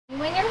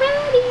When you're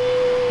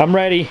ready. I'm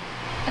ready.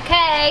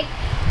 Okay.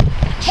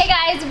 Hey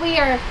guys, we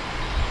are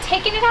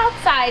taking it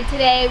outside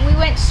today. We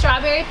went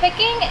strawberry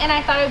picking and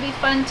I thought it would be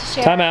fun to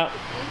share. Time out.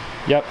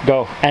 Yep,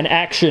 go. And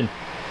action.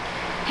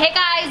 Hey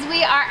guys,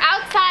 we are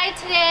outside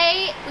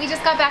today. We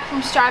just got back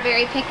from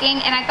strawberry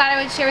picking and I thought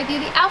I would share with you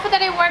the outfit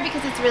that I wore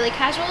because it's really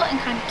casual and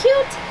kind of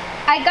cute.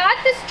 I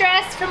got this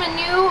dress from a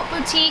new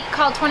boutique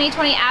called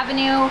 2020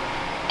 Avenue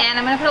and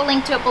I'm going to put a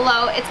link to it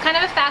below. It's kind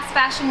of a fast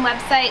fashion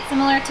website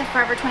similar to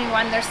Forever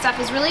 21. Their stuff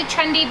is really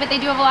trendy, but they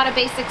do have a lot of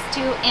basics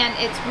too, and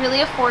it's really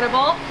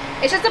affordable.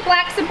 It's just a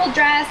black simple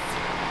dress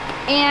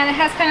and it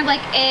has kind of like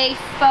a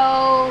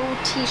faux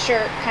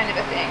t-shirt kind of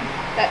a thing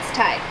that's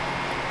tied.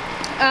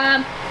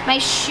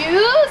 My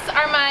shoes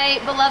are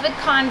my beloved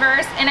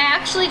Converse, and I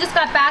actually just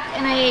got back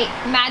and a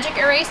magic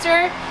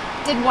eraser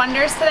did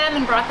wonders to them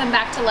and brought them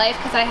back to life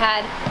because I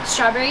had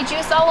strawberry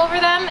juice all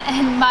over them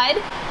and mud.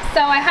 So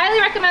I highly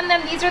recommend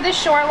them. These are the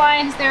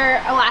Shorelines. They're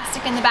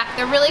elastic in the back.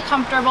 They're really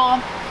comfortable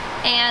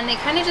and they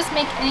kind of just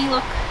make any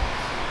look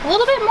a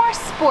little bit more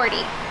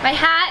sporty. My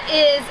hat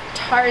is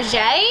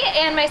Target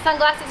and my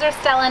sunglasses are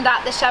Stella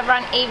Dot, the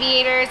chevron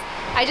aviators.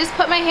 I just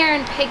put my hair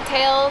in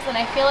pigtails and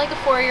I feel like a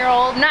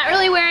 4-year-old. I'm not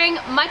really wearing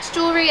much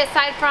jewelry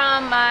aside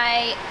from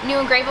my new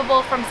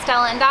engravable from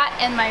Stella Dot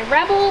and my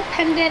Rebel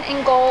pendant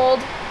in gold.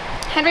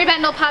 Henry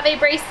Bendel pave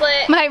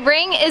bracelet. My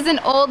ring is an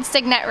old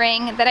signet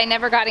ring that I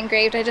never got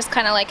engraved. I just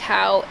kind of like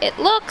how it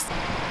looks.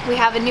 We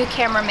have a new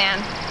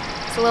cameraman.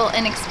 It's a little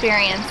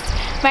inexperienced.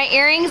 My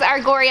earrings are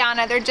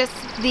Goriana. They're just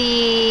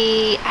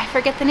I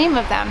forget the name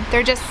of them.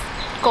 They're just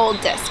gold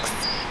discs.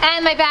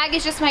 And my bag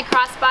is just my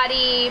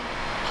crossbody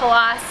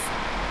Palace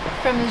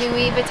from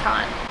Louis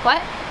Vuitton.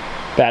 What?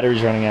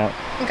 Battery's running out.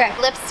 Okay.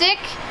 Lipstick.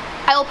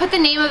 I will put the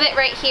name of it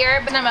right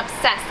here, but I'm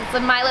obsessed. It's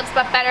My Lips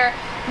But Better.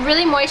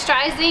 Really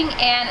moisturizing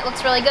and it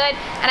looks really good.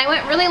 And I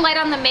went really light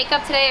on the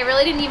makeup today. I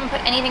really didn't even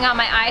put anything on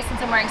my eyes since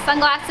I'm wearing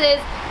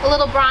sunglasses, a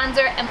little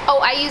bronzer, and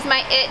oh, I used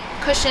my IT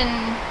Cushion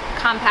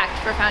Compact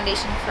for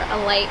foundation for a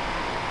light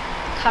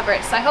coverage.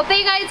 So I hope that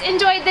you guys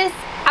enjoyed this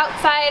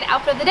outside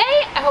outfit of the day.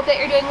 I hope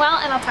that you're doing well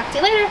and I'll talk to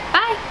you later.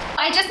 Bye.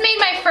 I just made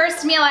my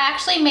first meal. I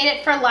actually made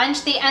it for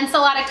lunch, the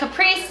ensalada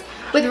caprese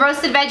with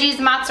roasted veggies,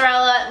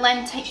 mozzarella,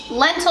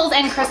 lentils,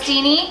 and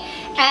crostini.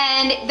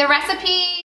 And the recipe